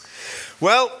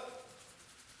Well,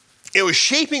 it was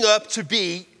shaping up to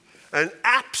be an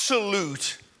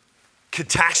absolute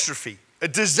catastrophe, a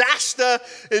disaster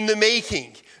in the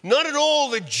making. Not at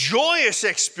all the joyous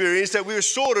experience that we were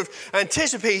sort of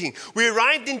anticipating. We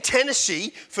arrived in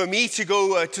Tennessee for me to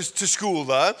go to school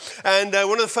there. And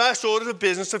one of the first orders of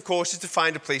business, of course, is to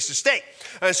find a place to stay.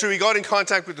 And so we got in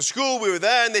contact with the school. We were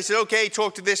there and they said, okay,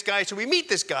 talk to this guy. So we meet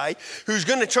this guy who's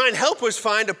going to try and help us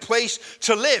find a place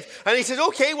to live. And he says,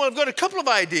 okay, well, I've got a couple of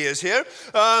ideas here.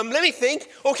 Let me think.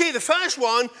 Okay, the first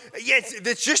one,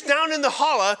 it's just down in the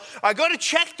holler. I got to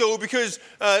check, though, because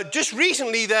just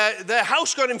recently their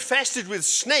house got infested with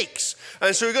snakes.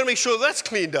 And so we've got to make sure that's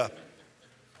cleaned up.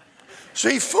 So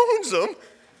he phones them.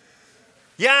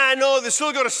 Yeah, no, they've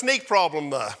still got a snake problem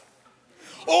there.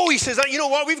 Oh, he says, you know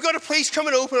what, we've got a place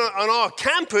coming open on our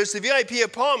campus, the VIP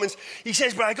apartments. He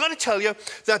says, but I got to tell you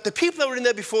that the people that were in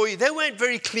there before you, they weren't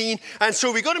very clean, and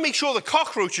so we got to make sure the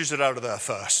cockroaches are out of there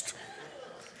first.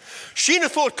 Sheena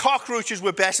thought cockroaches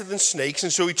were better than snakes,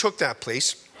 and so we took that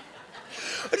place.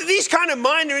 These kind of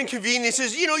minor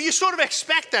inconveniences, you know, you sort of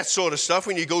expect that sort of stuff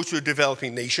when you go to a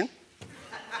developing nation.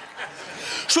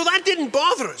 So that didn't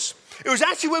bother us. It was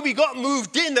actually when we got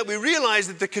moved in that we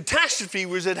realized that the catastrophe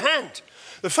was at hand.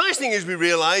 The first thing we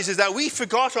realized is that we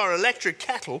forgot our electric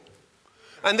kettle,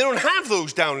 and they don't have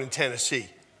those down in Tennessee.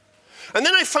 And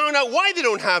then I found out why they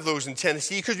don't have those in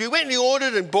Tennessee, because we went and we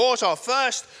ordered and bought our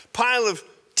first pile of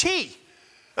tea.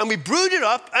 And we brewed it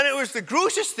up, and it was the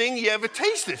grossest thing you ever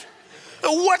tasted.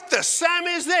 And what the Sam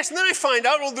is this? And then I find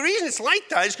out, well, the reason it's like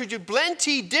that is because you blend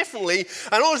tea differently,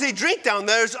 and all they drink down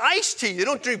there is iced tea. They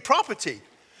don't drink proper tea.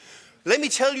 Let me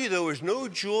tell you, there was no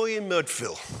joy in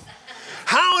Mudville.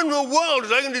 How in the world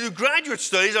was I going to do graduate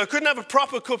studies? I couldn't have a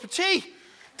proper cup of tea.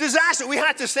 Disaster. We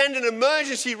had to send an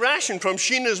emergency ration from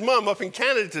Sheena's mum up in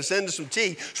Canada to send us some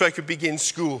tea so I could begin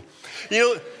school. You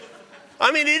know,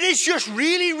 I mean, it is just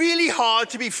really, really hard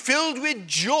to be filled with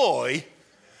joy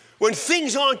when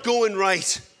things aren't going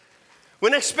right,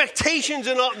 when expectations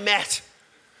are not met,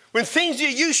 when things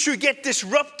you're used to get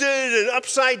disrupted and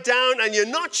upside down, and you're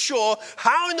not sure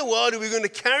how in the world are we going to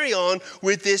carry on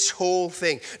with this whole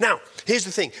thing. Now, here's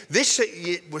the thing.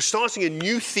 We're starting a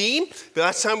new theme. The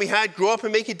last time we had Grow Up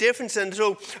and Make a Difference. And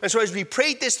so as we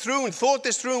prayed this through and thought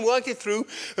this through and worked it through,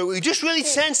 we just really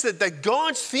sensed that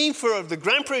God's theme for the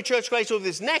Grand Prairie Church Christ over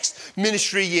this next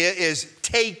ministry year is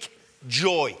take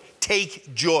joy.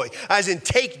 Take joy. As in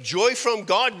take joy from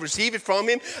God, receive it from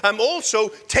him, and also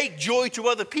take joy to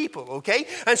other people, okay?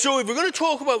 And so if we're going to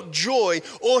talk about joy,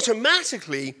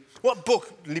 automatically, what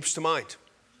book leaps to mind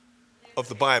of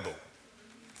the Bible?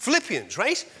 Philippians,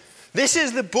 right? This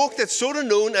is the book that's sort of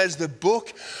known as the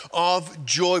book of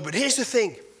joy. But here's the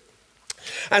thing.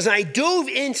 As I dove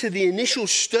into the initial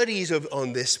studies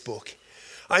on this book,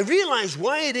 I realized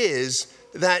why it is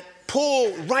that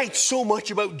Paul writes so much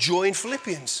about joy in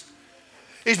Philippians.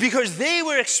 Is because they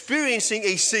were experiencing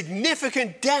a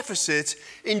significant deficit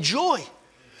in joy.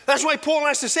 That's why Paul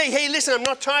has to say, hey, listen, I'm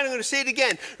not tired, I'm going to say it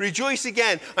again. Rejoice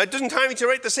again. It doesn't time me to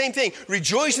write the same thing.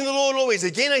 Rejoice in the Lord always.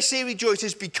 Again, I say rejoice.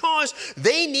 It's because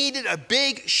they needed a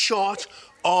big shot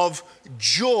of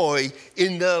joy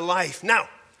in their life. Now,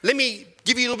 let me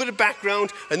give you a little bit of background,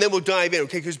 and then we'll dive in,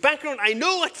 okay? Because background, I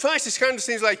know at first it's kind of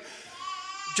things like,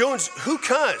 Jones, who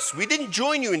cares? We didn't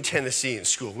join you in Tennessee in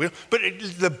school. But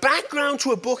the background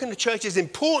to a book in the church is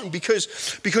important because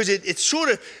it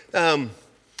sort of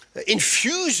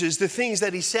infuses the things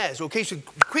that he says. Okay, so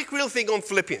quick real thing on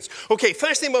Philippians. Okay,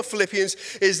 first thing about Philippians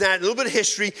is that, a little bit of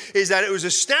history, is that it was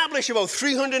established about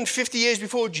 350 years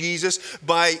before Jesus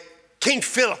by King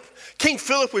Philip. King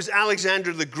Philip was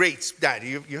Alexander the Great's dad.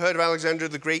 You heard of Alexander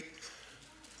the Great?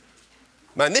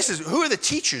 Man, who are the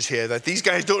teachers here that these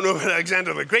guys don't know about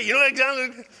Alexander the Great? You know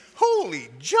Alexander? Holy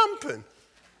jumping.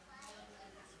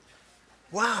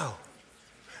 Wow.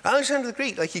 Alexander the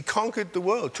Great, like he conquered the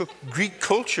world, took Greek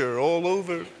culture all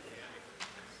over.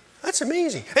 That's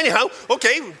amazing. Anyhow,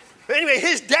 okay. Anyway,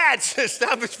 his dad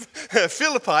established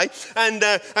Philippi. And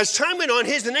as time went on,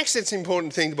 here's the next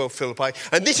important thing about Philippi.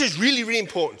 And this is really, really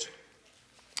important.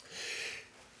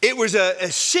 It was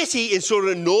a city in sort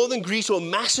of northern Greece or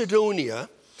Macedonia,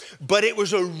 but it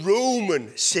was a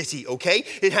Roman city, okay?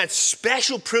 It had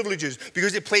special privileges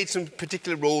because it played some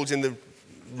particular roles in the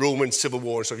Roman Civil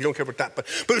War and stuff. You don't care about that, but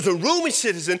it was a Roman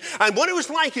citizen. And what it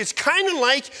was like, it's kind of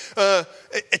like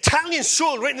Italian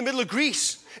soil right in the middle of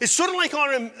Greece. It's sort of like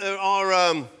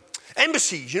our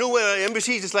Embassies, you know where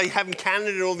embassies is like having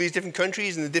Canada and all these different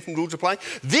countries and the different rules apply?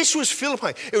 This was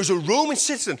Philippi. It was a Roman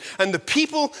citizen. And the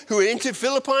people who were into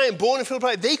Philippi and born in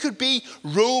Philippi, they could be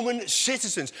Roman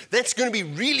citizens. That's going to be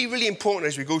really, really important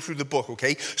as we go through the book,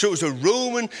 okay? So it was a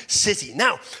Roman city.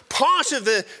 Now, part of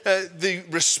the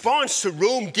response to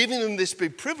Rome giving them this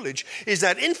big privilege is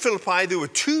that in Philippi there were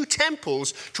 2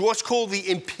 temples to what's called the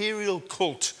imperial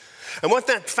cult. And what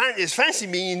that fancy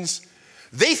means,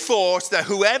 they thought that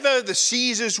whoever the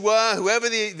Caesars were, whoever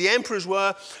the emperors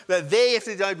were, that they, if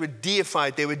they died, were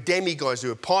deified. They were demigods. They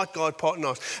were part God, part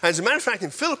not. And as a matter of fact, in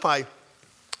Philippi,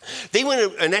 they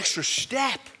went an extra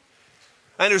step.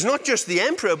 And it was not just the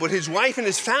emperor, but his wife and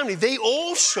his family. They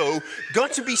also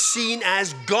got to be seen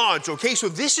as gods. Okay, so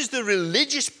this is the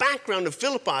religious background of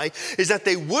Philippi, is that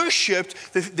they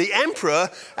worshipped the emperor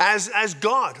as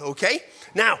God. Okay,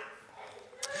 now,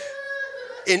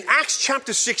 in Acts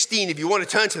chapter 16, if you want to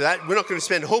turn to that, we're not going to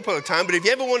spend a whole lot of time, but if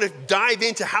you ever want to dive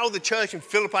into how the church in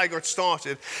Philippi got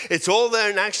started, it's all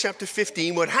there in Acts chapter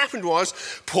 15. What happened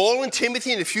was Paul and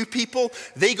Timothy and a few people,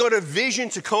 they got a vision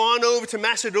to come on over to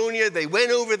Macedonia. They went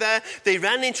over there. They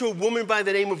ran into a woman by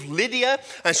the name of Lydia.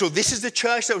 And so this is the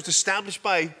church that was established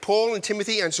by Paul and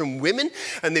Timothy and some women.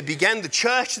 And they began the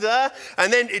church there.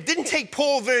 And then it didn't take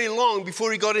Paul very long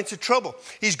before he got into trouble.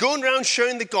 He's going around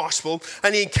sharing the gospel,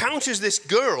 and he encounters this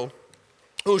girl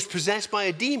who was possessed by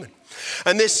a demon.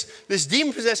 And this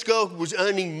demon-possessed girl was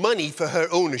earning money for her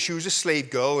owner. She was a slave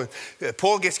girl. And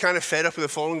Paul gets kind of fed up with her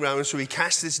following around, so he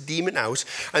casts this demon out.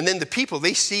 And then the people,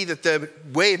 they see that the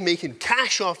way of making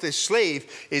cash off this slave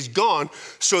is gone.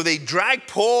 So they drag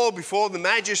Paul before the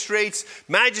magistrates.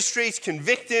 Magistrates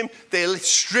convict him. They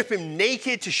strip him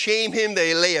naked to shame him.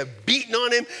 They lay a beating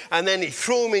on him. And then they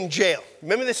throw him in jail.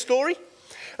 Remember this story?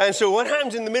 And so what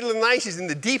happens in the middle of the night is in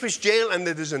the deepest jail, and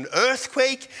there's an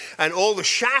earthquake, and all the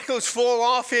shackles fall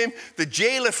off him. The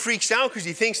jailer freaks out because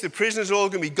he thinks the prisoners are all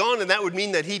going to be gone, and that would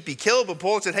mean that he'd be killed. But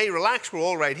Paul said, hey, relax, we're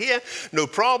all right here. No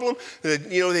problem.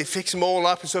 They fix him all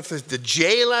up and stuff. The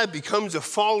jailer becomes a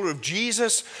follower of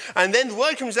Jesus. And then the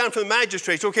word comes down from the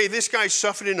magistrates, okay, this guy's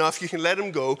suffered enough. You can let him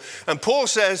go. And Paul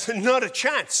says, not a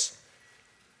chance.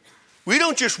 We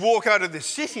don't just walk out of this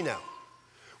city now.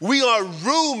 We are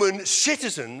Roman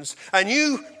citizens, and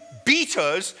you beat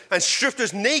us and stripped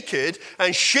us naked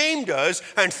and shamed us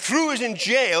and threw us in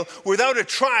jail without a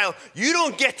trial. You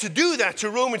don't get to do that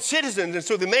to Roman citizens. And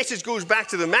so the message goes back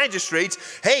to the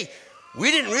magistrates. Hey,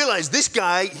 we didn't realize this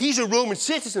guy, he's a Roman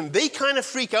citizen. They kind of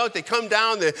freak out. They come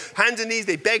down, their hands and knees.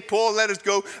 They beg Paul, let us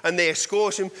go. And they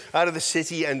escort him out of the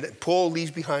city. And Paul leaves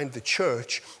behind the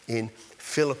church in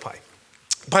Philippi.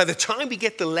 By the time we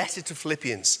get the letter to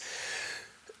Philippians,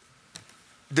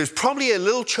 there's probably a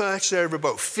little church there of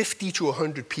about 50 to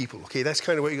 100 people. Okay, that's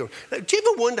kind of where you go. Now, do you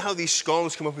ever wonder how these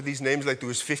scholars come up with these names, like there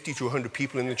was 50 to 100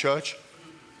 people in the church?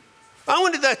 I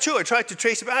wondered that too. I tried to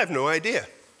trace it, but I have no idea.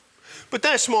 But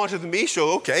they're smarter than me,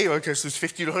 so okay, I guess there's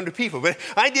 50 to 100 people. But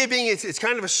the idea being it's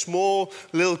kind of a small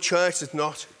little church that's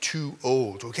not too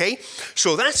old, okay?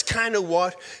 So that's kind of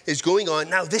what is going on.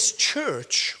 Now, this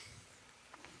church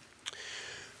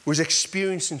was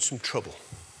experiencing some trouble.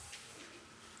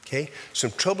 Okay,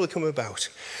 some trouble had come about.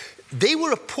 They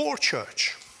were a poor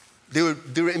church. They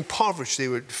were impoverished. They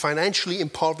were financially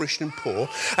impoverished and poor,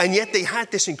 and yet they had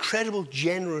this incredible,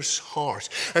 generous heart.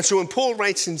 And so when Paul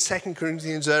writes in 2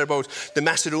 Corinthians there about the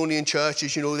Macedonian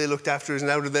churches, they looked after us,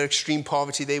 and out of their extreme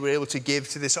poverty, they were able to give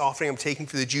to this offering I'm taking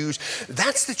for the Jews.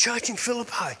 That's the church in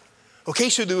Philippi. Okay,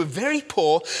 so they were very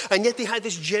poor, and yet they had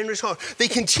this generous heart. They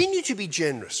continue to be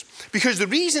generous, because the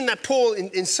reason that Paul,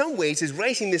 in some ways, is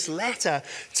writing this letter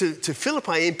to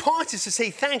Philippi, in part, is to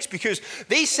say thanks, because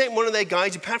they sent one of their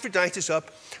guys, Epaphroditus, up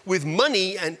with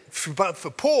money and for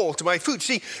Paul to buy food.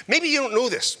 See, maybe you don't know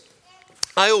this.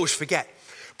 I always forget.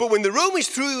 But when the Romans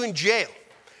threw you in jail,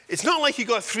 it's not like you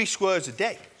got 3 squares a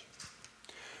day.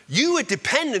 You were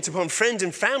dependent upon friends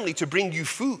and family to bring you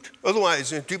food.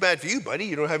 Otherwise, too bad for you, buddy.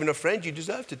 You don't have enough friends. You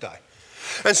deserve to die.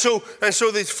 And so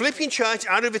the Philippian church,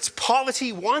 out of its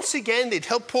poverty, once again, they'd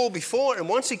helped Paul before, and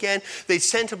once again, they'd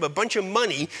sent him a bunch of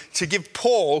money to give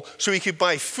Paul so he could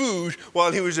buy food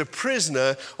while he was a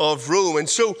prisoner of Rome. And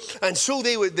so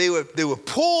they were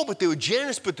poor, but they were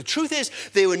generous. But the truth is,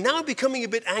 they were now becoming a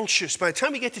bit anxious. By the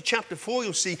time we get to chapter 4,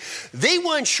 you'll see they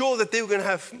weren't sure that they were going to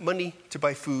have money to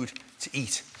buy food to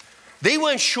eat. They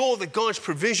weren't sure that God's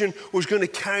provision was going to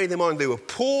carry them on. They were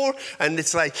poor, and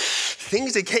it's like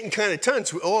things are getting kind of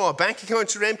tense. Oh, our bank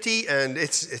accounts are empty, and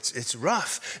it's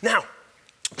rough. Now,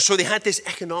 so they had this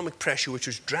economic pressure which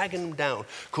was dragging them down,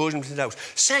 causing them to doubt.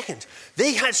 Second,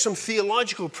 they had some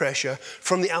theological pressure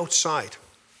from the outside.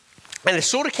 And it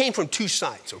sort of came from two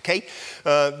sides, okay?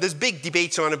 There's big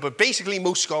debates on it, but basically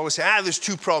most scholars say, there's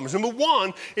two problems. Number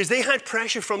one is they had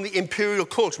pressure from the imperial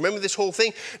cult. Remember this whole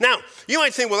thing? Now, you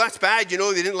might think, well, that's bad. You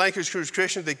know, they didn't like us as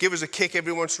Christians. They give us a kick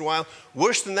every once in a while.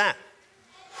 Worse than that.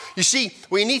 You see,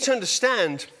 what you need to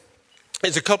understand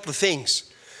is a couple of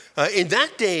things. In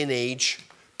that day and age,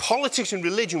 politics and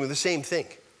religion were the same thing.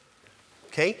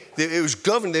 Okay, it was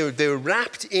governed, they were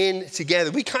wrapped in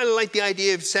together. We kind of like the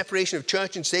idea of separation of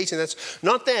church and state, and that's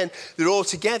not then, they're all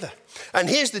together. And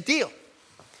here's the deal.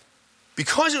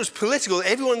 Because it was political,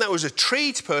 everyone that was a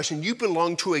tradesperson, you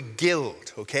belonged to a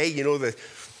guild, okay? You know, the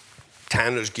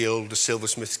Tanner's Guild, the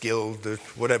Silversmith's Guild, the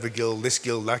whatever guild, this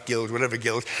guild, that guild, whatever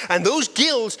guild. And those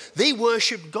guilds, they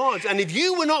worshiped gods. And if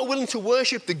you were not willing to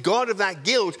worship the god of that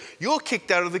guild, you're kicked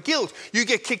out of the guild. You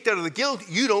get kicked out of the guild,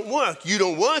 you don't work. You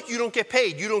don't work, you don't get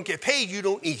paid. You don't get paid, you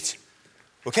don't eat.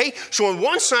 Okay? So on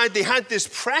one side, they had this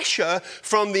pressure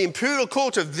from the imperial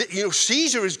cult of,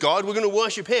 Caesar is God, we're going to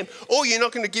worship him. Oh, you're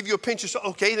not going to give you a pinch of salt.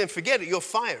 Okay, then forget it, you're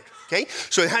fired. Okay?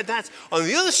 So they had that. On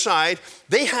the other side,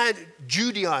 they had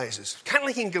Judaizers, kind of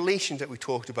like in Galatians that we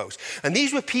talked about. And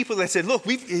these were people that said, look,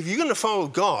 if you're going to follow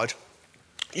God,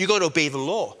 you've got to obey the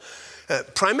law.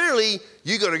 Primarily,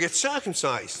 you've got to get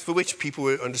circumcised, for which people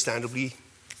were understandably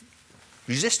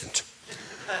resistant.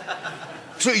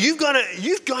 So you've got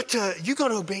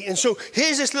to obey. And so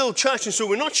here's this little church. And so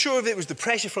we're not sure if it was the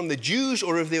pressure from the Jews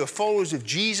or if they were followers of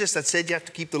Jesus that said you have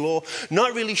to keep the law.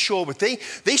 Not really sure. But they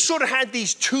sort of had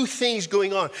these two things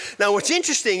going on. Now, what's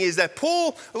interesting is that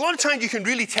Paul, a lot of times you can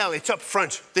really tell it's up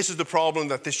front. This is the problem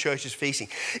that this church is facing.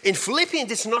 In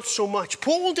Philippians, it's not so much.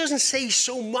 Paul doesn't say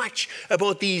so much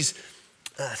about these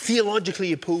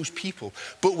theologically opposed people.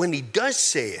 But when he does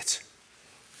say it,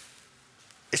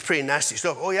 it's pretty nasty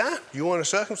stuff. Oh, yeah? You want to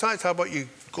circumcise? How about you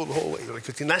go the whole way? Like,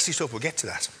 it's nasty stuff. We'll get to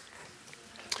that.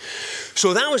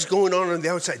 So that was going on the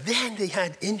outside. Then they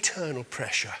had internal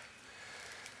pressure.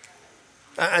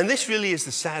 And this really is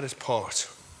the saddest part.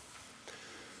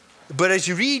 But as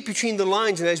you read between the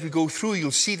lines and as we go through,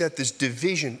 you'll see that there's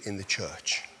division in the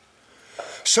church.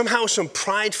 Somehow some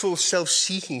prideful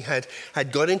self-seeking had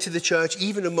got into the church,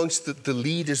 even amongst the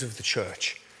leaders of the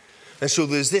church. And so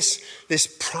there's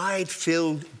this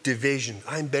pride-filled division.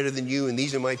 I'm better than you, and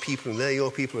these are my people, and they're your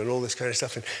people, and all this kind of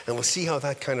stuff. And we'll see how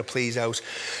that kind of plays out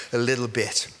a little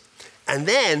bit. And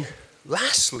then,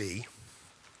 lastly,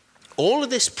 all of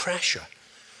this pressure.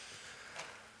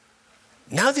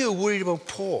 Now they were worried about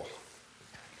Paul.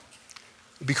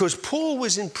 Because Paul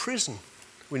was in prison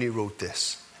when he wrote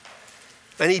this.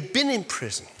 And he'd been in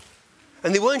prison.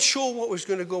 And they weren't sure what was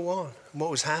going to go on and what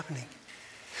was happening.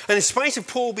 And in spite of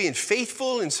Paul being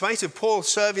faithful, in spite of Paul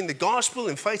serving the gospel,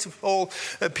 in spite of Paul,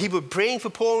 people praying for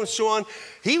Paul and so on,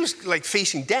 he was like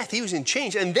facing death. He was in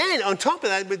chains. And then on top of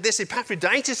that, with this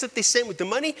Epaphroditus that they sent with the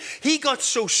money, he got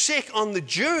so sick on the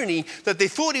journey that they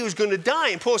thought he was going to die.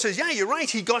 And Paul says, yeah, you're right.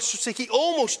 He got so sick, he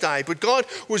almost died. But God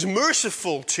was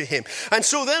merciful to him. And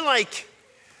so they're like,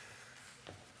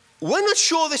 we're not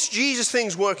sure this Jesus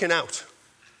thing's working out.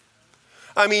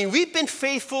 I mean, we've been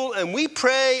faithful and we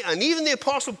pray, and even the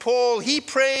Apostle Paul, he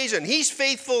prays and he's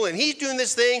faithful and he's doing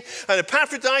this thing, and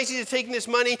Epaphroditus is taking this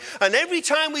money, and every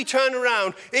time we turn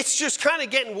around, it's just kind of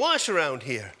getting worse around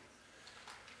here.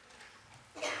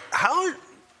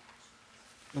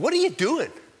 What are you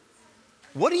doing?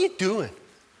 What are you doing?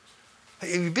 Have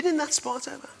you been in that spot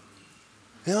ever?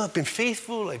 You know, I've been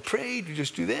faithful, I prayed, you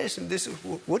just do this and this.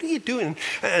 What are you doing?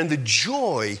 And the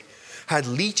joy had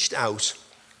leached out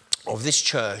of this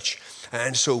church.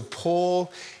 And so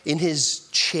Paul, in his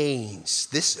chains,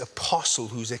 this apostle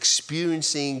who's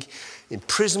experiencing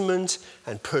imprisonment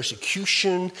and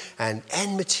persecution and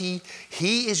enmity,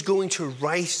 he is going to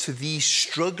write to these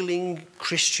struggling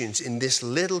Christians in this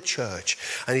little church.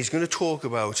 And he's going to talk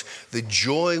about the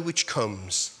joy which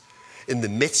comes in the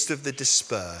midst of the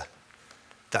despair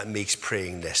that makes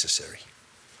praying necessary.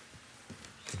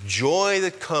 The joy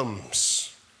that comes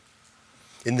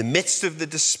in the midst of the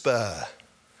despair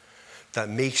that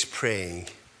makes praying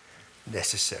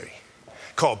necessary.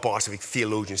 Karl Barth, a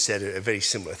theologian, said a very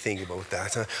similar thing about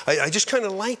that. I just kind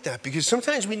of like that because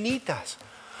sometimes we need that.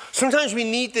 Sometimes we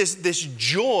need this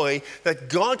joy that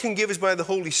God can give us by the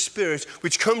Holy Spirit,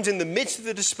 which comes in the midst of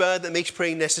the despair that makes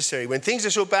praying necessary. When things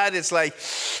are so bad, it's like,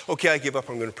 okay, I give up,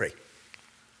 I'm going to pray.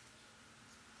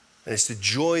 And it's the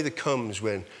joy that comes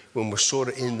when we're sort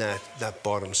of in that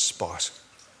bottom spot.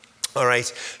 All right,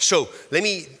 so let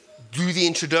me do the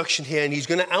introduction here, and he's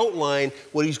going to outline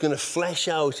what he's going to flesh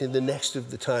out in the next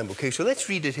of the time. Okay, so let's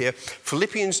read it here.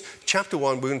 Philippians chapter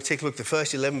 1, we're going to take a look at the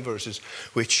first 11 verses,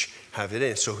 which have it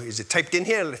in. So is it typed in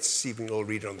here? Let's see if we can all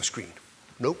read it on the screen.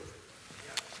 Nope.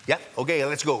 Yeah, okay,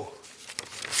 let's go.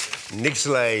 Next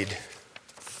slide.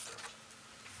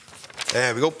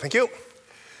 There we go, thank you.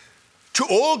 To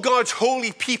all God's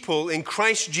holy people in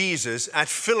Christ Jesus at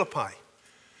Philippi,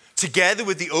 together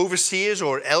with the overseers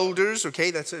or elders,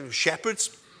 okay, that's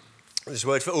shepherds. This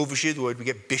word for overseer, the word we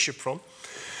get bishop from.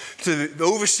 To the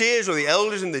overseers or the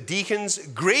elders and the deacons,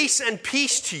 grace and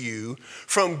peace to you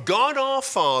from God our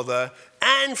Father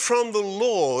and from the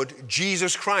Lord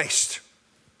Jesus Christ.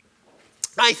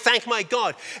 I thank my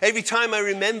God every time I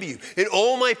remember you in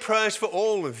all my prayers for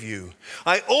all of you.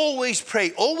 I always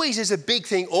pray. Always is a big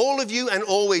thing. All of you and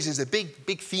always is a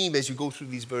big theme as you go through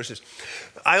these verses.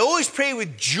 I always pray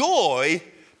with joy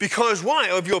because why?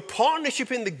 Of your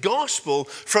partnership in the gospel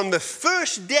from the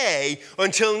first day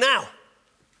until now.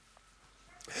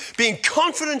 Being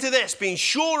confident of this, being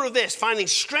sure of this, finding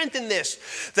strength in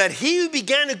this, that he who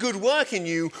began a good work in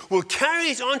you will carry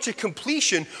it on to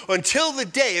completion until the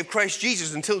day of Christ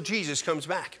Jesus, until Jesus comes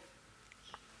back.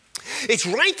 It's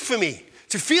right for me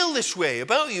to feel this way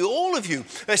about you, all of you,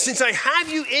 since I have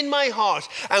you in my heart,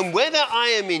 and whether I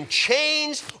am in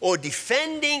chains or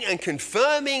defending and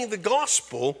confirming the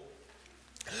gospel,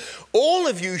 all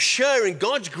of you share in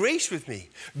God's grace with me.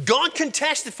 God can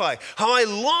testify how I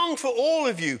long for all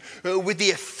of you with the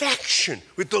affection,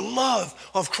 with the love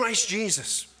of Christ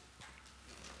Jesus.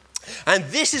 And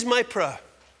this is my prayer,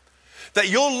 that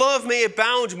your love may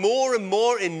abound more and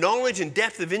more in knowledge and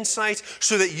depth of insight,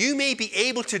 so that you may be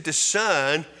able to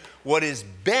discern what is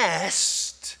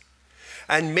best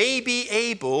and may be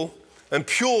able and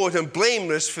pure and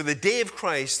blameless for the day of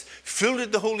Christ, filled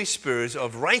with the Holy Spirit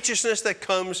of righteousness that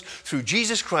comes through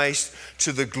Jesus Christ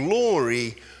to the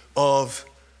glory of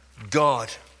God.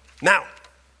 Now,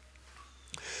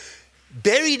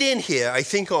 buried in here, I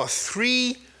think, are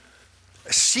three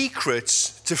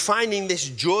secrets to finding this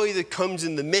joy that comes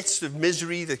in the midst of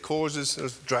misery that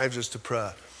drives us to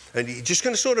prayer. And he's just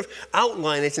going to sort of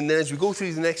outline it, and then as we go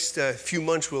through the next few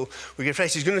months, we'll get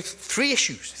fresh. He's going to three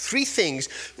issues, three things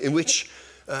in which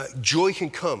joy can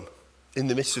come in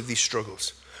the midst of these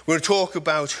struggles. We're going to talk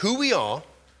about who we are,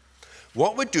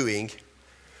 what we're doing,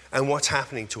 and what's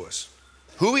happening to us.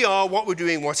 Who we are, what we're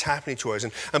doing, what's happening to us.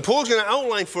 And Paul's going to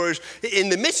outline for us, in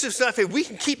the midst of stuff, if we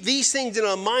can keep these things in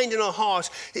our mind and our heart,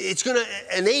 it's going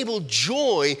to enable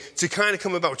joy to kind of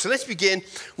come about. So let's begin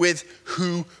with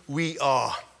who we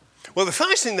are. Well, the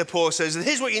first thing that Paul says, and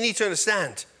here's what you need to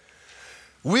understand.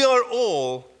 We are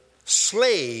all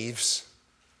slaves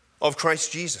of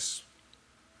Christ Jesus.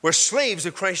 We're slaves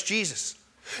of Christ Jesus.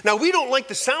 Now, we don't like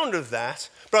the sound of that,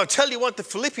 but I'll tell you what, the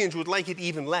Philippians would like it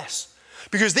even less.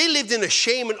 Because they lived in a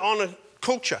shame and honor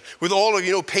culture with all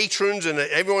of, patrons and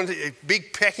everyone's a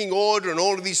big pecking order and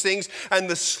all of these things. And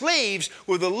the slaves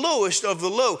were the lowest of the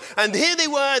low. And here they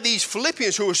were, these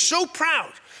Philippians who were so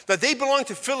proud that they belonged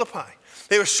to Philippi.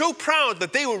 They were so proud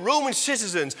that they were Roman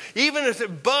citizens, even as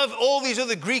above all these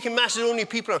other Greek and Macedonian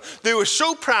people. They were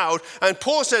so proud. And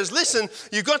Paul says, listen,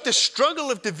 you've got this struggle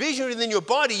of division within your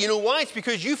body. You know why? It's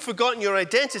because you've forgotten your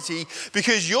identity.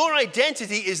 Because your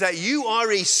identity is that you are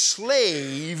a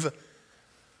slave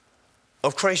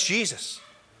of Christ Jesus.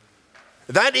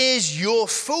 That is your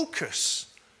focus.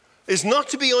 Is not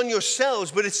to be on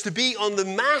yourselves, but it's to be on the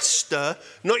master,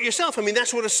 not yourself. I mean,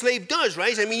 that's what a slave does,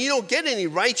 right? I mean, you don't get any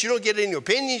rights, you don't get any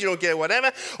opinions, you don't get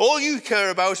whatever. All you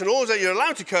care about and all that you're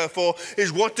allowed to care for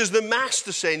is what does the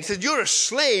master say. And he says, you're a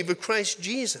slave of Christ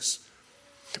Jesus.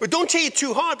 But don't take it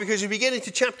too hard, because if we get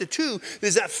into chapter 2,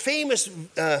 there's that famous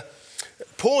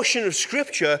portion of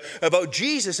scripture about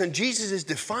Jesus, and Jesus is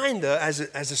defined there as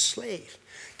a slave.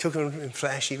 He took on in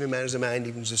flesh, even man as a man,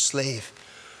 even as a slave.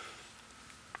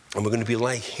 And we're going to be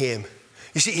like him.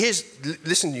 You see,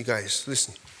 listen, you guys,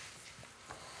 listen.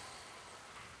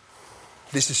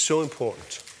 This is so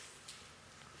important.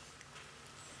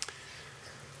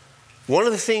 One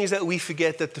of the things that we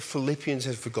forget that the Philippians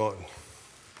have forgotten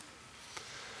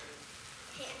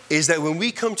is that when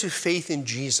we come to faith in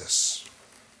Jesus,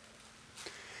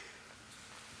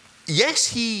 yes,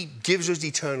 he gives us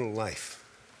eternal life.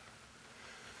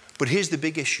 But here's the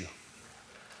big issue.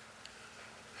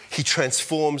 He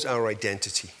transforms our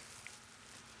identity.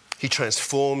 He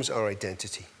transforms our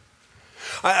identity.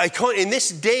 I can't, in this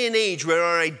day and age where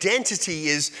our identity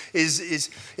is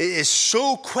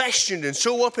so questioned and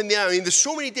so up in the air. I mean, there's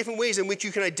so many different ways in which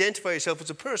you can identify yourself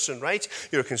as a person, right?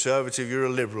 You're a conservative, you're a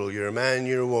liberal, you're a man,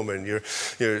 you're a woman, you're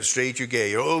straight, you're gay,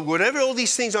 you're whatever all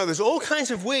these things are. There's all kinds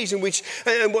of ways in which,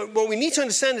 and what we need to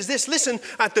understand is this. Listen,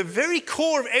 at the very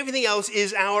core of everything else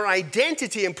is our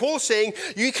identity. And Paul's saying,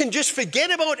 you can just forget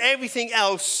about everything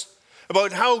else.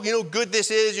 about how, good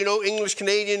this is, English,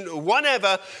 Canadian,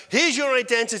 whatever. Here's your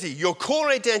identity, your core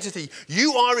identity.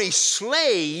 You are a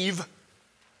slave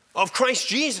of Christ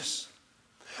Jesus.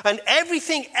 And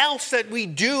everything else that we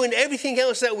do and everything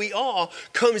else that we are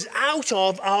comes out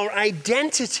of our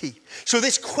identity. So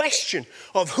this question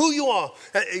of who you are,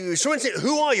 someone said,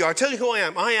 who are you? I'll tell you who I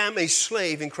am. I am a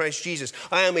slave in Christ Jesus.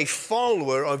 I am a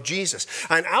follower of Jesus.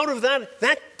 And out of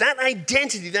that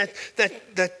identity,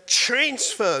 that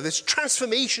transfer, this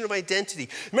transformation of identity.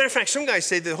 Matter of fact, some guys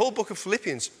say the whole book of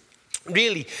Philippians,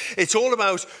 really, it's all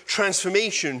about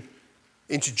transformation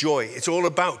into joy. It's all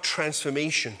about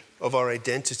transformation of our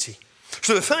identity.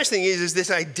 So the first thing is this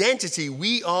identity,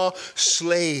 we are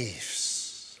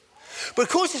slaves. But of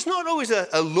course, it's not always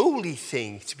a lowly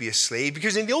thing to be a slave,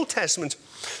 because in the Old Testament,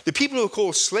 the people who are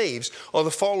called slaves are the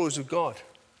followers of God.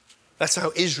 That's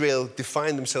how Israel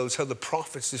defined themselves, how the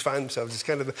prophets defined themselves. It's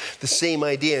kind of the same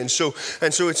idea. And so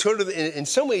it's sort of, in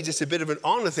some ways, it's a bit of an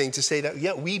honor thing to say that,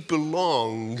 yeah, we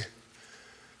belong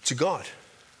to God.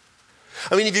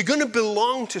 I mean, if you're going to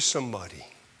belong to somebody,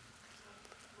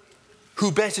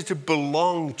 who better to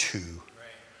belong to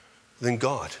than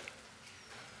God?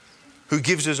 Who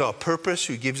gives us our purpose,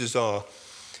 who gives us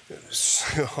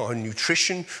our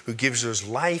nutrition, who gives us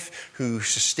life, who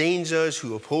sustains us,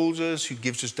 who upholds us, who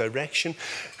gives us direction,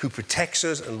 who protects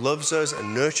us and loves us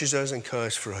and nurtures us and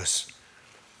cares for us.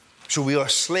 So we are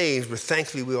slaves, but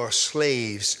thankfully we are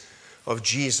slaves of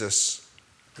Jesus,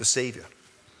 the Savior.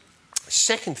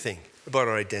 Second thing about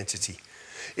our identity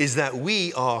is that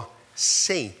we are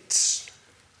saints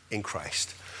in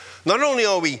Christ. Not only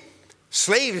are we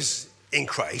slaves in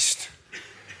Christ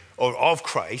or of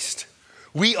Christ,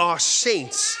 we are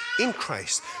saints in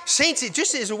Christ. Saints, it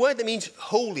just is a word that means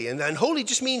holy, and holy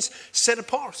just means set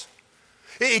apart.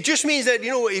 It just means that,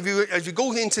 as we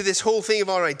go into this whole thing of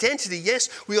our identity, yes,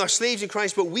 we are slaves in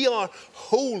Christ, but we are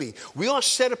holy. We are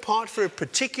set apart for a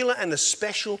particular and a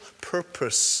special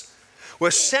purpose. We're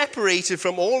separated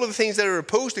from all of the things that are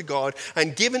opposed to God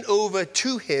and given over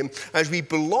to Him as we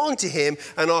belong to Him,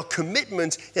 and our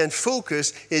commitment and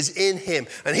focus is in Him.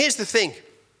 And here's the thing.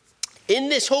 In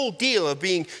this whole deal of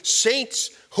being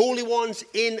saints, holy ones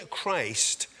in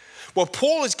Christ, what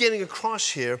Paul is getting across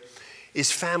here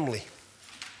is family.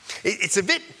 It's a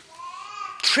bit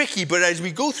tricky, but as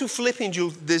we go through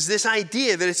Philippians, there's this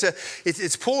idea that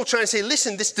it's Paul trying to say,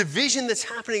 listen, this division that's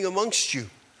happening amongst you,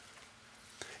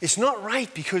 it's not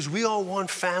right because we are one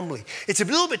family. It's a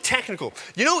little bit technical.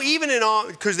 Even in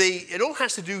because it all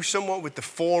has to do somewhat with the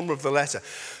form of the letter.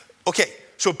 Okay,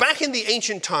 so back in the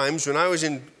ancient times when I was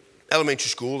in elementary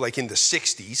school, like in the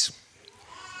 60s,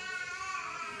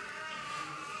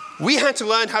 we had to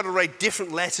learn how to write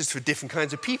different letters for different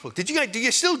kinds of people. Do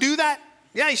you still do that?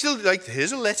 Yeah, you still,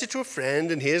 here's a letter to a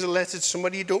friend, and here's a letter to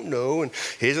somebody you don't know, and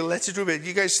here's a letter to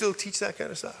you guys still teach that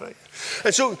kind of stuff, right?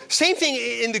 And so, same thing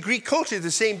in the Greek culture, the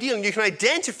same deal. And you can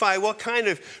identify what kind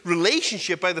of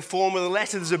relationship by the form of the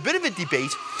letter. There's a bit of a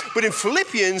debate, but in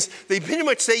Philippians, they pretty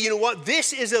much say,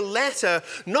 this is a letter,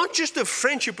 not just of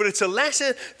friendship, but it's a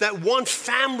letter that one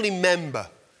family member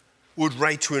would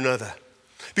write to another.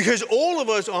 Because all of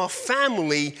us are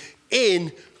family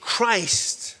in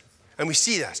Christ. And we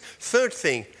see that. Third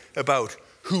thing about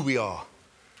who we are,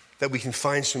 that we can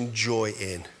find some joy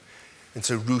in,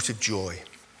 it's a root of joy,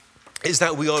 is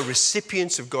that we are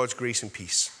recipients of God's grace and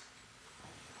peace.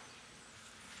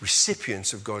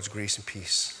 Recipients of God's grace and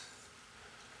peace.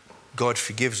 God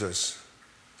forgives us.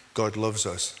 God loves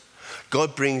us.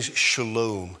 God brings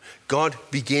shalom. God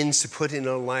begins to put in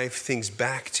our life things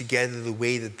back together the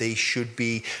way that they should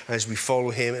be as we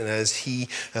follow Him and as He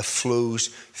flows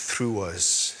through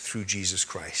us, through Jesus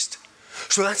Christ.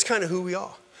 So that's kind of who we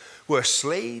are. We're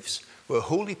slaves. We're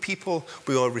holy people.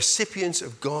 We are recipients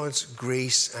of God's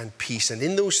grace and peace. And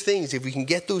in those things, if we can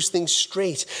get those things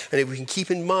straight, and if we can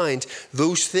keep in mind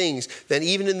those things, then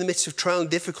even in the midst of trial and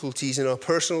difficulties in our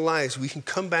personal lives, we can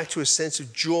come back to a sense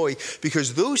of joy,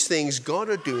 because those things God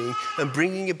are doing and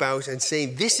bringing about and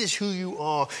saying, this is who you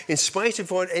are, in spite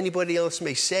of what anybody else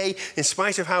may say, in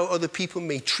spite of how other people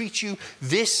may treat you,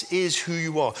 this is who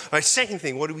you are. All right, second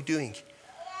thing, what are we doing?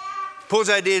 Paul's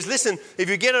idea is, listen, if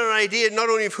you get an idea not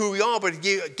only of who we are, but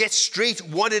you get straight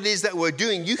what it is that we're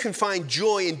doing, you can find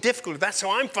joy in difficulty. That's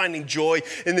how I'm finding joy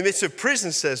in the midst of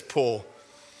prison, says Paul.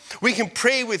 We can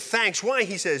pray with thanks. Why?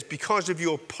 He says, because of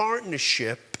your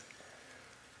partnership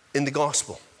in the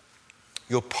gospel.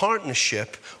 Your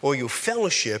partnership or your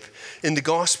fellowship in the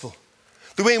gospel.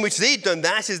 The way in which they'd done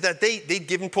that is that they'd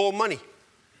given Paul money.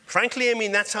 Frankly, I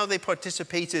mean, that's how they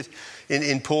participated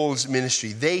in Paul's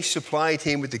ministry. They supplied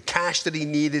him with the cash that he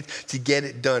needed to get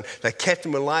it done. That kept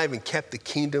him alive and kept the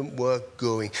kingdom work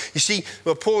going. You see,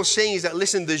 what Paul's saying is that,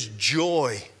 listen, there's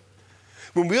joy.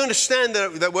 When we understand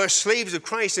that we're slaves of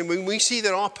Christ, and when we see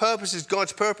that our purpose is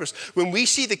God's purpose, when we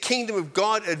see the kingdom of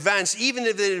God advance, even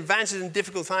if it advances in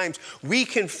difficult times, we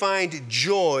can find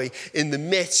joy in the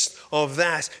midst of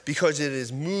that because it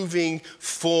is moving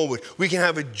forward. We can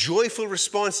have a joyful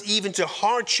response even to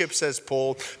hardship, says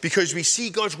Paul, because we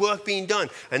see God's work being done.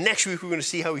 And next week we're going to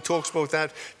see how he talks about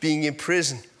that being in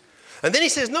prison. And then he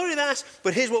says, not only that,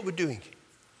 but here's what we're doing.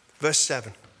 Verse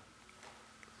 7.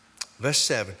 Verse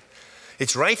 7.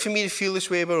 It's right for me to feel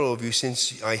this way about all of you,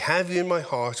 since I have you in my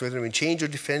heart, whether I'm in change or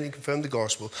defend and confirm the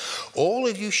gospel. All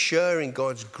of you share in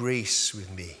God's grace with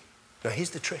me. Now,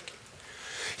 here's the trick.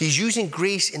 He's using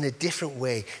grace in a different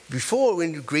way. Before,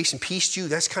 when grace and peace to you,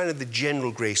 that's kind of the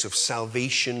general grace of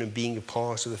salvation and being a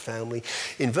part of the family.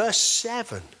 In verse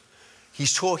 7,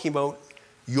 he's talking about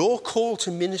your call to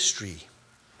ministry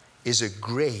is a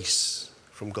grace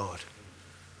from God.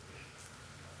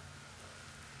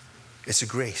 It's a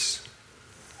grace.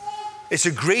 It's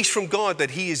a grace from God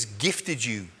that he has gifted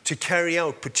you to carry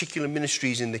out particular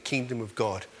ministries in the kingdom of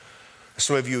God.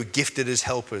 Some of you are gifted as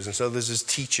helpers, and some others as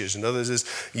teachers, and others as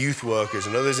youth workers,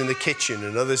 and others in the kitchen,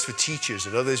 and others for teachers,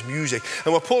 and others music.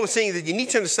 And what Paul is saying is that you need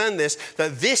to understand this,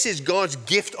 that this is God's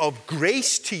gift of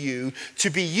grace to you to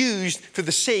be used for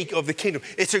the sake of the kingdom.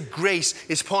 It's a grace.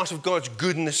 It's part of God's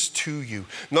goodness to you.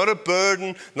 Not a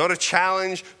burden, not a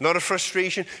challenge, not a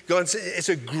frustration. It's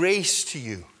a grace to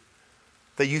you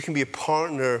that you can be a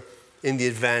partner in the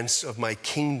advance of my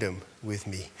kingdom with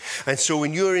me. And so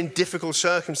when you're in difficult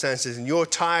circumstances and you're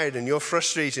tired and you're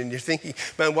frustrated and you're thinking,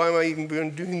 man, why am I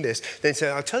even doing this? Then say,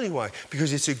 I'll tell you why.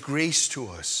 Because it's a grace to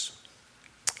us.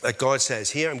 That God says,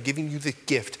 here, I'm giving you the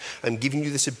gift. I'm giving you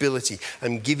this ability.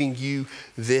 I'm giving you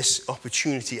this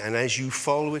opportunity. And as you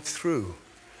follow it through,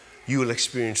 you will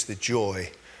experience the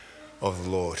joy of the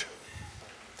Lord.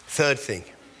 Third thing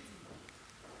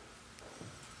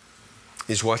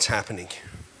is what's happening.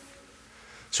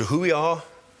 So who we are,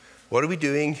 what are we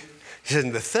doing? He says,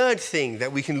 and the third thing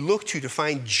that we can look to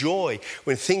find joy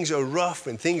when things are rough,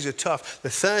 when things are tough, the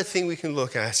third thing we can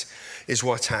look at is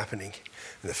what's happening.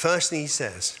 And the first thing he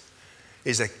says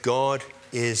is that God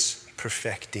is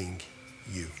perfecting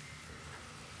you.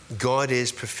 God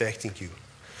is perfecting you.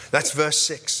 That's verse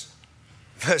 6.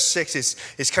 Verse 6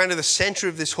 is kind of the center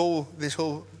of this whole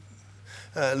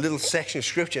little section of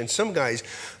scripture. And some guys,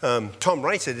 Tom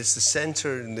Wright said it's the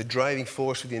center and the driving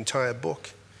force of the entire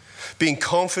book. Being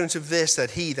confident of this,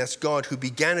 that he, that's God, who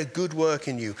began a good work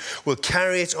in you, will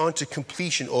carry it on to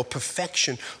completion or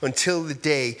perfection until the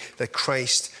day that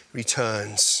Christ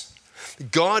returns.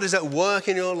 God is at work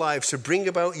in your lives to bring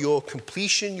about your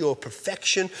completion, your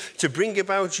perfection, to bring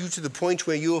about you to the point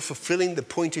where you are fulfilling the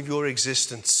point of your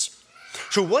existence.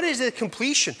 So what is the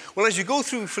completion? Well, as you go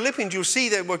through Philippians, you'll see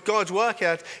that what God's work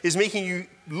at is making you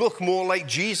look more like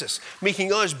Jesus,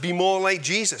 making us be more like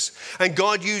Jesus. And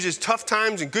God uses tough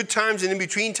times and good times and in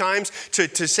between times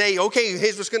to say, okay,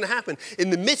 here's what's going to happen. In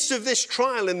the midst of this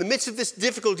trial, in the midst of this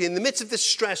difficulty, in the midst of this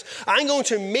stress, I'm going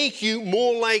to make you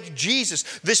more like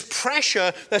Jesus. This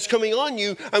pressure that's coming on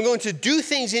you, I'm going to do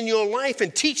things in your life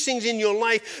and teach things in your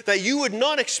life that you would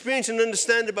not experience and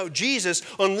understand about Jesus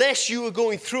unless you were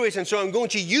going through it. And so I'm going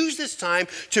to use this time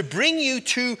to bring you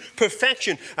to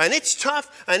perfection. And it's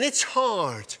tough and it's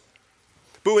hard.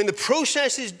 But when the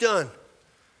process is done,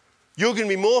 you're going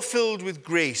to be more filled with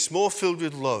grace, more filled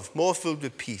with love, more filled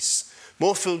with peace,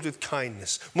 more filled with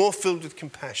kindness, more filled with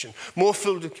compassion, more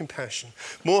filled with compassion,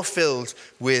 more filled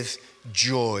with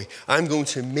joy. I'm going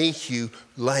to make you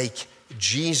like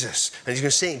Jesus. And he's going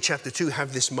to say in chapter 2,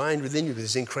 have this mind within you that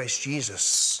is in Christ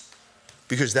Jesus.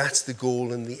 Because that's the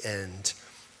goal in the end.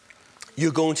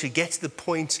 You're going to get to the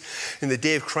point in the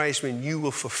day of Christ when you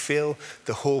will fulfill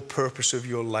the whole purpose of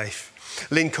your life.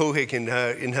 Lynn Cohick,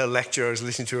 in her lecture, I was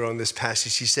listening to her on this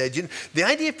passage, she said, the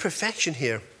idea of perfection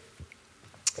here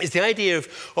is the idea of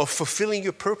fulfilling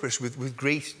your purpose with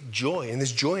great joy, and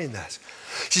there's joy in that.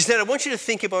 She said, I want you to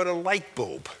think about a light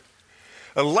bulb.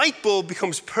 A light bulb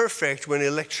becomes perfect when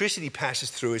electricity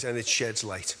passes through it and it sheds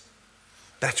light.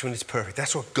 That's when it's perfect.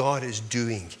 That's what God is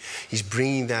doing. He's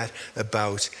bringing that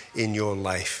about in your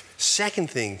life.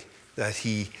 Second thing that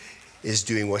he is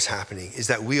doing, what's happening, is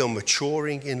that we are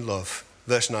maturing in love.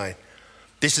 Verse 9.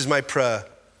 This is my prayer,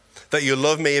 that your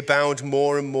love may abound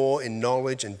more and more in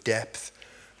knowledge and depth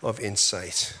of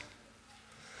insight.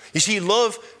 You see,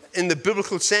 love in the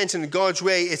biblical sense and in God's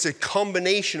way, it's a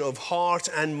combination of heart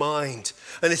and mind.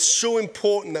 And it's so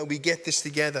important that we get this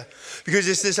together, because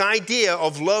it's this idea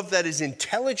of love that is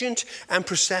intelligent and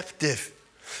perceptive,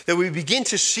 that we begin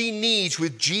to see needs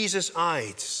with Jesus'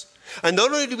 eyes. And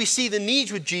not only do we see the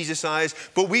needs with Jesus' eyes,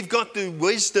 but we've got the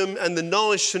wisdom and the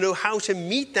knowledge to know how to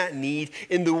meet that need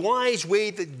in the wise way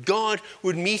that God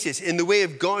would meet it, in the way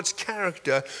of God's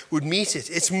character would meet it.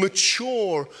 It's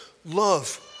mature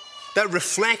love that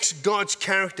reflects God's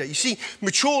character. You see,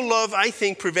 mature love, I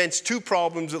think, prevents two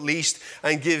problems at least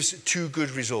and gives two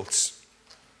good results.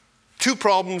 Two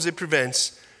problems it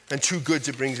prevents and two goods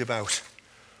it brings about.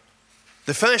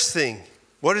 The first thing,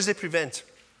 what does it prevent?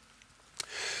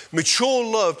 Mature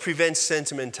love prevents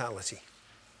sentimentality.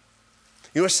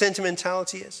 You know what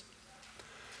sentimentality is?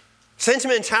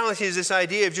 Sentimentality is this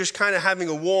idea of just kind of having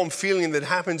a warm feeling that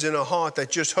happens in a heart that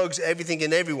just hugs everything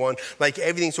and everyone, like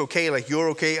everything's okay, like you're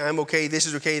okay, I'm okay, this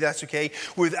is okay, that's okay,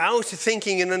 without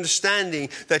thinking and understanding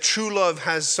that true love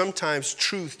has sometimes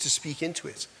truth to speak into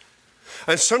it.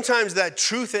 And sometimes that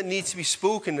truth that needs to be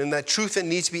spoken and that truth that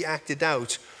needs to be acted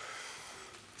out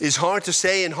is hard to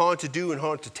say and hard to do and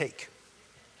hard to take.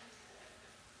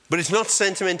 But it's not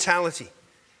sentimentality.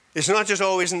 It's not just,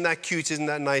 oh, isn't that cute, isn't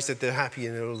that nice that they're happy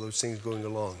and all those things going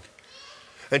along.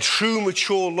 And true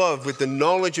mature love with the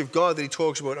knowledge of God that he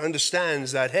talks about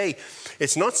understands that, hey,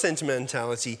 it's not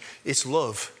sentimentality, it's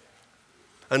love.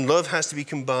 And love has to be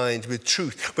combined with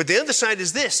truth. But the other side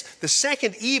is this. The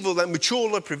second evil that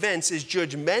mature love prevents is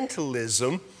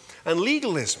judgmentalism and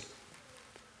legalism.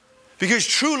 Because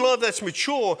true love that's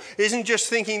mature isn't just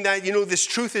thinking that, this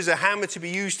truth is a hammer to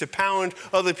be used to pound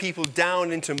other people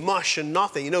down into mush and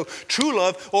nothing. True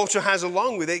love also has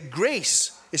along with it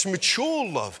grace. It's mature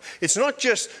love. It's not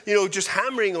just, just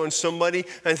hammering on somebody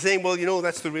and saying, well,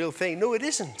 that's the real thing. No, it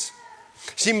isn't.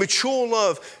 See, mature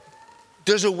love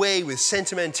does away with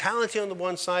sentimentality on the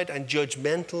one side and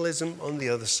judgmentalism on the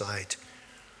other side,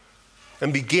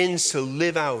 and begins to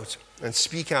live out and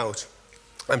speak out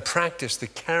and practice the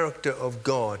character of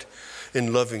God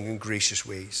in loving and gracious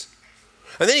ways.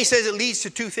 And then he says it leads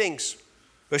to two things.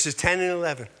 Verses 10 and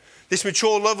 11. This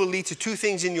mature love will lead to two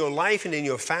things in your life and in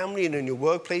your family and in your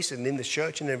workplace and in the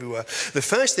church and everywhere. The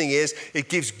first thing is it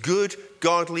gives good,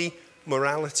 godly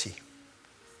morality.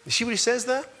 You see what he says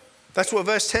there? That's what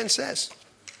verse 10 says.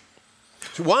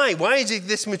 So why? Why is it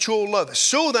this mature love?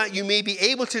 So that you may be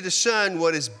able to discern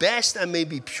what is best and may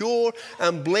be pure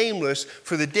and blameless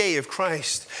for the day of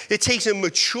Christ. It takes a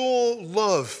mature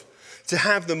love to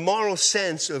have the moral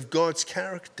sense of God's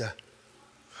character.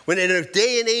 When in a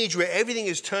day and age where everything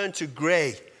is turned to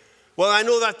gray, well, I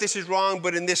know that this is wrong,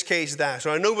 but in this case, that. Or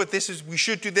I know what this is, we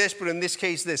should do this, but in this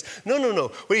case, this. No.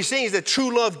 What he's saying is that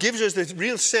true love gives us this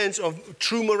real sense of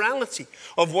true morality,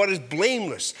 of what is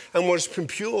blameless and what is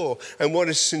pure and what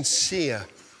is sincere.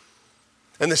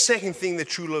 And the second thing that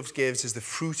true love gives is the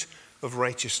fruit of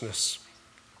righteousness.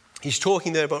 He's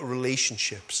talking there about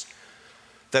relationships,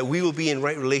 that we will be in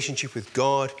right relationship with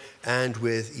God and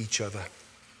with each other.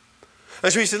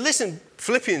 And so he said, listen,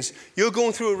 Philippians, you're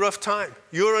going through a rough time.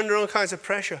 You're under all kinds of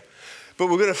pressure. But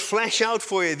we're going to flesh out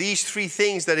for you these three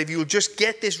things that if you'll just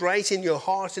get this right in your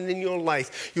heart and in your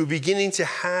life, you're beginning to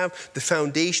have the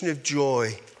foundation of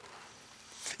joy.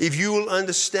 If you will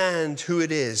understand who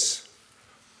it is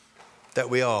that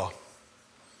we are.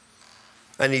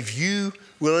 And if you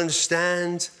will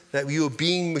understand that you are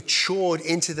being matured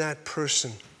into that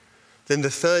person, then the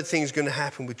third thing is going to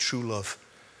happen with true love.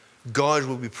 God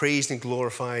will be praised and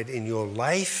glorified in your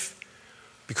life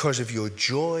because of your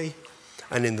joy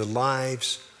and in the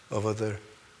lives of other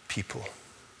people.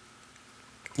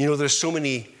 There's so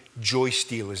many joy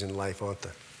stealers in life, aren't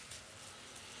there?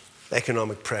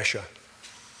 Economic pressure.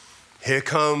 Here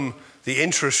come the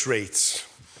interest rates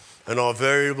and our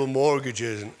variable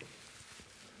mortgages.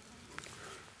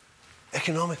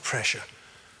 Economic pressure.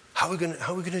 How are we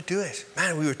going to do it?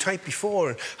 Man, we were tight before.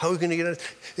 And how are we going to get out?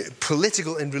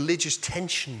 Political and religious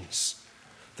tensions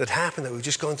that happen, that we've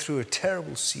just gone through a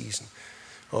terrible season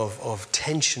of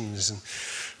tensions and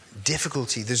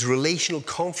difficulty. There's relational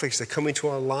conflicts that come into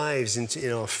our lives,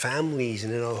 in our families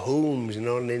and in our homes and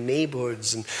in our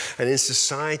neighborhoods and in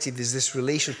society. There's this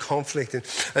relational conflict.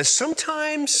 And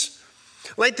sometimes,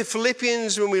 like the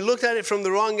Philippians, when we looked at it from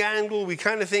the wrong angle, we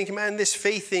kind of think, man, this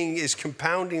faith thing is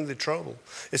compounding the trouble.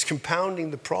 It's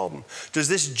compounding the problem. Does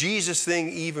this Jesus thing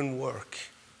even work?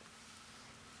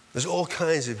 There's all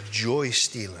kinds of joy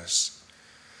stealers.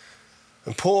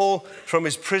 And Paul, from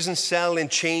his prison cell in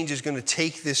chains, is going to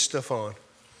take this stuff on.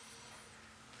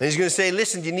 And he's going to say,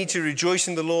 listen, you need to rejoice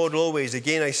in the Lord always.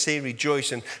 Again, I say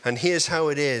rejoice. And here's how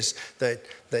it is that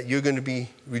you're going to be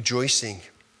rejoicing.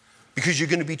 because you're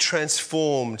going to be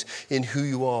transformed in who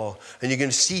you are, and you're going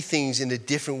to see things in a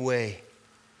different way.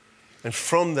 And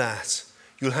from that,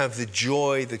 you'll have the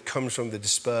joy that comes from the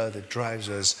despair that drives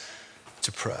us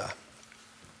to prayer.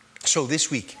 So this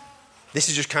week, this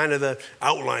is just kind of the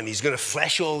outline. He's going to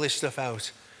flesh all this stuff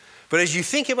out. But as you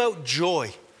think about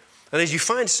joy, and as you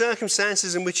find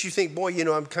circumstances in which you think, boy,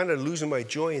 I'm kind of losing my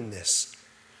joy in this,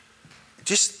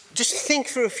 just think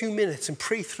for a few minutes and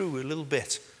pray through a little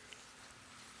bit.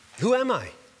 Who am I?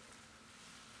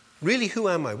 Really, who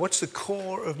am I? What's the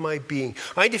core of my being?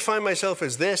 I define myself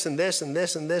as this and this and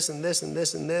this and this and this and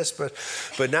this and this,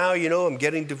 but now, I'm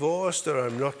getting divorced, or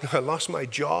I lost my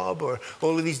job, or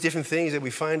all of these different things that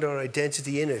we find our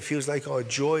identity in. It feels like our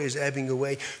joy is ebbing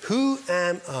away. Who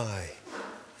am I?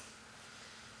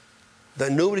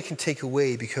 That nobody can take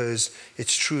away because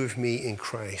it's true of me in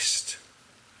Christ.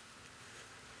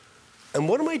 And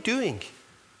what am I doing?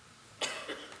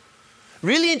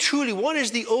 Really and truly, what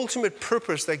is the ultimate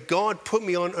purpose that God put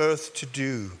me on earth to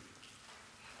do?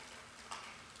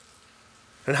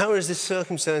 And how is this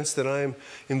circumstance that I'm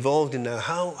involved in now,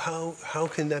 how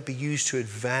can that be used to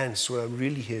advance what I'm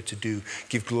really here to do,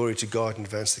 give glory to God and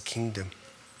advance the kingdom?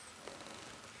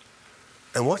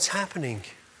 And what's happening?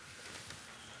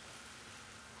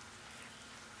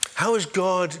 How is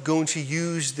God going to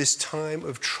use this time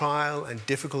of trial and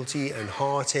difficulty and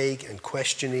heartache and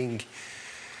questioning?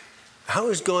 How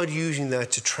is God using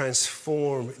that to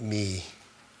transform me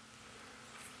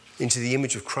into the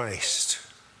image of Christ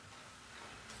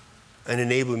and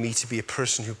enable me to be a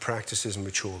person who practices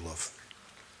mature love?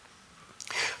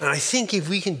 And I think if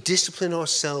we can discipline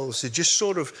ourselves to just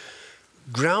sort of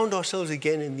ground ourselves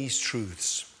again in these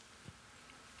truths,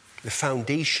 the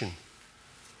foundation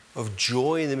of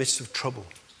joy in the midst of trouble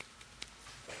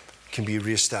can be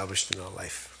reestablished in our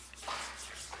life.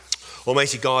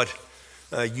 Almighty God,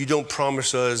 you don't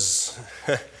promise us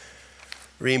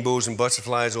rainbows and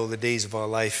butterflies all the days of our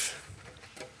life.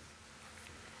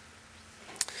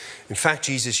 In fact,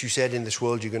 Jesus, you said in this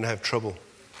world you're going to have trouble.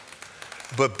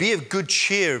 But be of good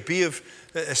cheer, be of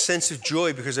a sense of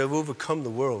joy, because I've overcome the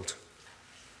world.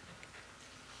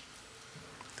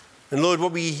 And Lord,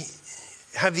 what we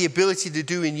have the ability to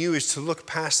do in you is to look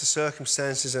past the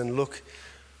circumstances and look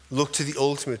to the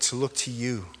ultimate, to look to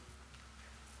you.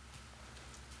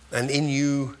 And in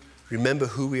you, remember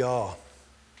who we are.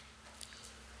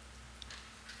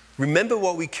 Remember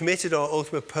what we committed our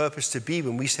ultimate purpose to be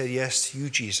when we said yes to you,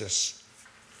 Jesus.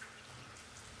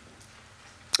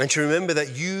 And to remember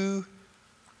that you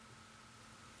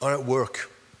are at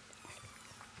work.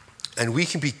 And we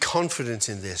can be confident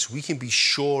in this. We can be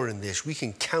sure in this. We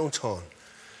can count on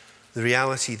the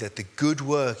reality that the good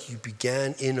work you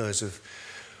began in us of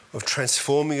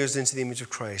transforming us into the image of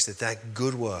Christ, that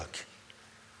good work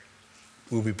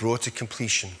will be brought to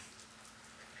completion.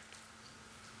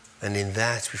 And in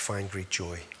that we find great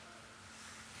joy.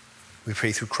 We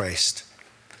pray through Christ.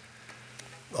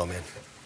 Amen.